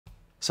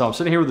So I'm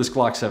sitting here with this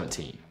Glock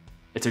 17.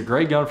 It's a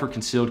great gun for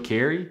concealed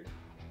carry,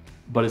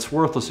 but it's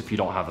worthless if you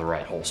don't have the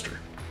right holster.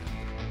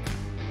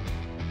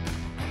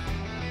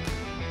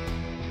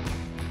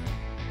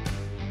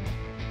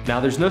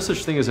 Now, there's no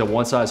such thing as a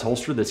one-size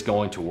holster that's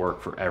going to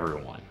work for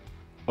everyone.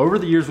 Over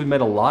the years, we've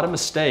made a lot of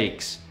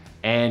mistakes,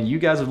 and you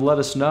guys have let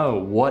us know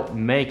what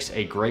makes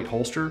a great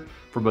holster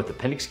for both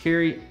appendix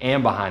carry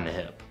and behind the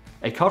hip.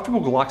 A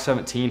comfortable Glock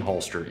 17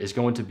 holster is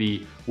going to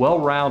be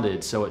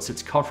well-rounded so it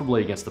sits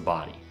comfortably against the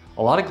body.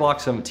 A lot of Glock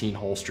 17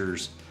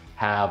 holsters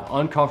have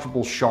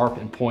uncomfortable, sharp,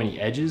 and pointy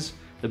edges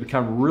that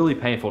become really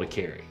painful to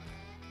carry.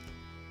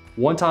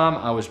 One time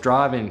I was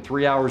driving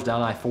 3 hours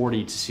down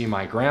I-40 to see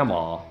my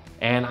grandma,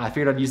 and I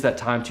figured I'd use that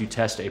time to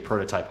test a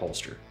prototype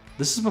holster.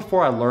 This is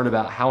before I learned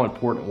about how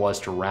important it was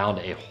to round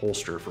a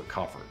holster for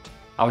comfort.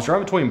 I was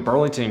driving between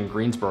Burlington and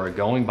Greensboro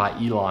going by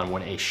Elon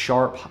when a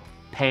sharp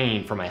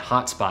pain from a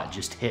hot spot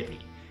just hit me.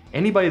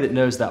 Anybody that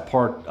knows that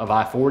part of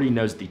I-40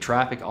 knows that the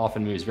traffic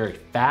often moves very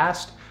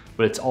fast,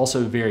 but it's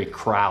also very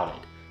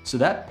crowded. So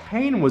that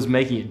pain was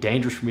making it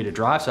dangerous for me to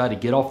drive, so I had to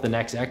get off the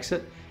next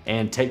exit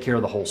and take care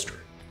of the holster.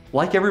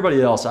 Like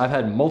everybody else, I've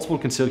had multiple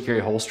concealed carry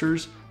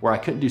holsters where I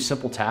couldn't do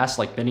simple tasks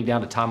like bending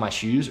down to tie my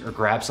shoes or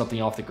grab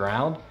something off the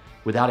ground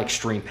without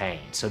extreme pain.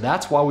 So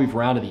that's why we've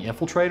rounded the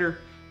Infiltrator,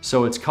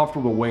 so it's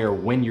comfortable to wear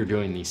when you're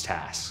doing these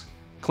tasks.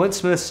 Clint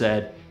Smith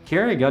said,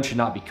 carrying a gun should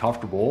not be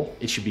comfortable,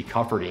 it should be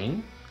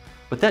comforting,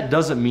 but that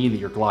doesn't mean that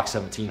your Glock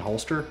 17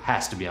 holster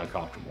has to be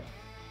uncomfortable.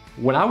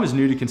 When I was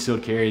new to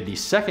concealed carry, the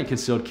second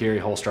concealed carry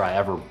holster I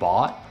ever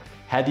bought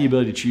had the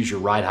ability to choose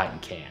your ride height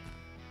and cant.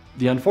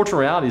 The unfortunate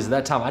reality is at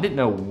that time I didn't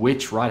know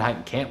which ride height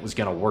and cant was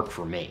gonna work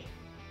for me.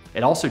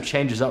 It also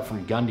changes up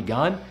from gun to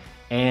gun,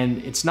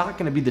 and it's not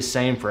gonna be the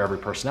same for every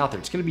person out there.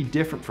 It's gonna be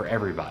different for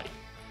everybody.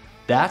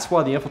 That's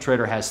why the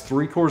Infiltrator has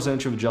 3/4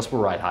 inch of adjustable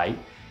ride height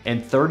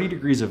and 30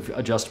 degrees of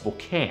adjustable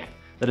cant.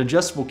 That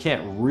adjustable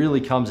cant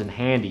really comes in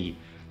handy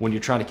when you're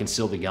trying to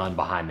conceal the gun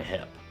behind the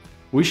hip.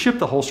 We ship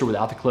the holster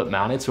without the clip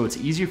mounted, so it's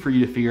easier for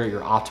you to figure out your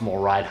optimal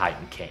ride height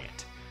and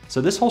cant. So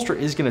this holster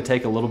is gonna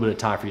take a little bit of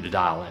time for you to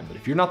dial in, but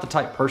if you're not the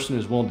type person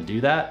who's willing to do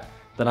that,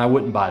 then I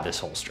wouldn't buy this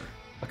holster.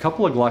 A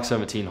couple of Glock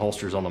 17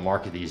 holsters on the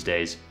market these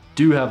days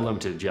do have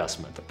limited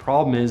adjustment. The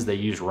problem is they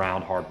use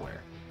round hardware,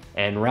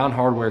 and round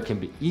hardware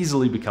can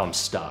easily become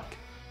stuck.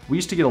 We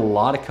used to get a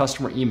lot of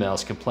customer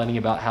emails complaining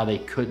about how they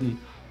couldn't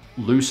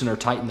loosen or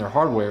tighten their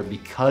hardware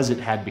because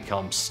it had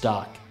become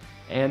stuck.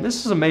 And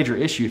this is a major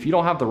issue. If you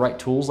don't have the right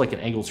tools like an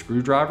angled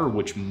screwdriver,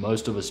 which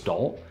most of us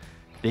don't,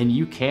 then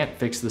you can't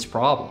fix this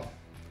problem.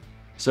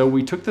 So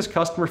we took this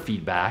customer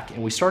feedback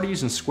and we started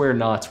using square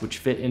nuts which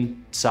fit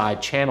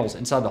inside channels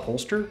inside the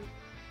holster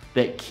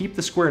that keep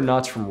the square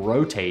nuts from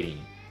rotating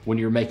when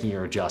you're making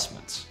your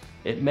adjustments.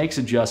 It makes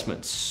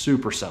adjustments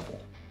super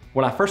simple.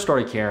 When I first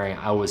started carrying,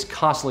 I was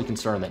constantly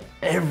concerned that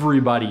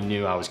everybody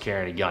knew I was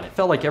carrying a gun. It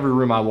felt like every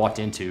room I walked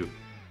into,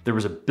 there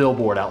was a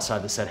billboard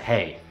outside that said,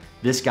 hey,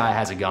 this guy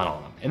has a gun on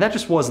him. And that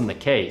just wasn't the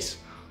case,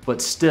 but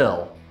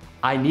still,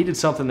 I needed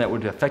something that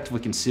would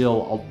effectively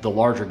conceal the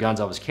larger guns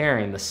I was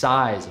carrying, the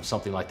size of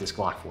something like this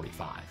Glock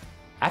 45.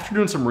 After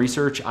doing some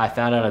research, I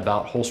found out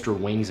about holster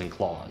wings and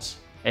claws.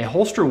 A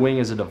holster wing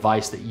is a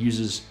device that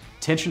uses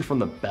tension from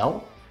the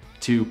belt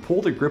to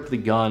pull the grip of the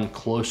gun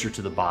closer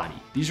to the body.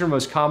 These are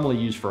most commonly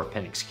used for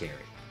appendix carry.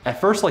 At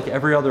first, like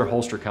every other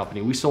holster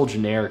company, we sold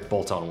generic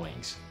bolt-on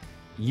wings.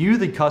 You,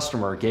 the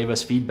customer, gave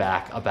us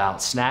feedback about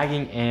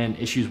snagging and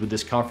issues with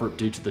discomfort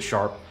due to the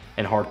sharp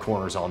and hard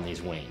corners on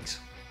these wings.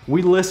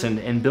 We listened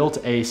and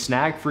built a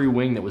snag-free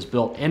wing that was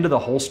built into the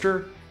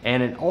holster,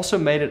 and it also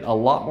made it a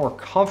lot more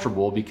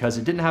comfortable because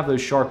it didn't have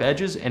those sharp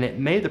edges, and it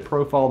made the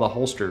profile of the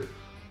holster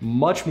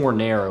much more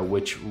narrow,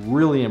 which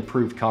really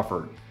improved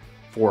comfort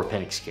for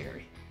appendix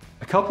carry.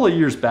 A couple of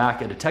years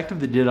back, a detective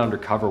that did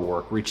undercover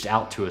work reached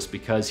out to us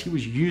because he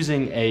was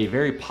using a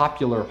very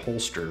popular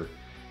holster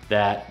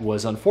that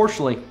was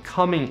unfortunately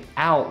coming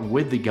out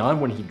with the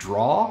gun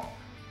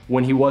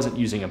when he wasn't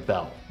using a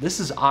belt. This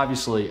is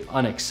obviously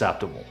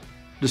unacceptable.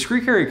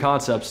 Discreet carry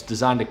concepts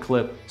designed to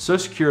clip so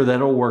secure that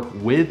it'll work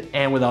with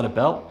and without a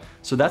belt,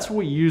 so that's what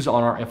we use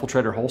on our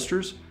Infiltrator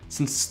holsters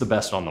since it's the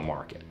best on the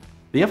market.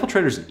 The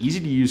Infiltrator is an easy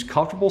to use,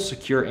 comfortable,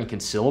 secure, and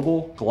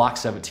concealable Glock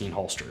 17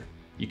 holster.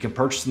 You can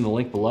purchase in the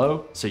link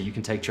below so you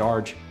can take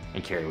charge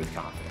and carry with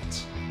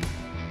confidence.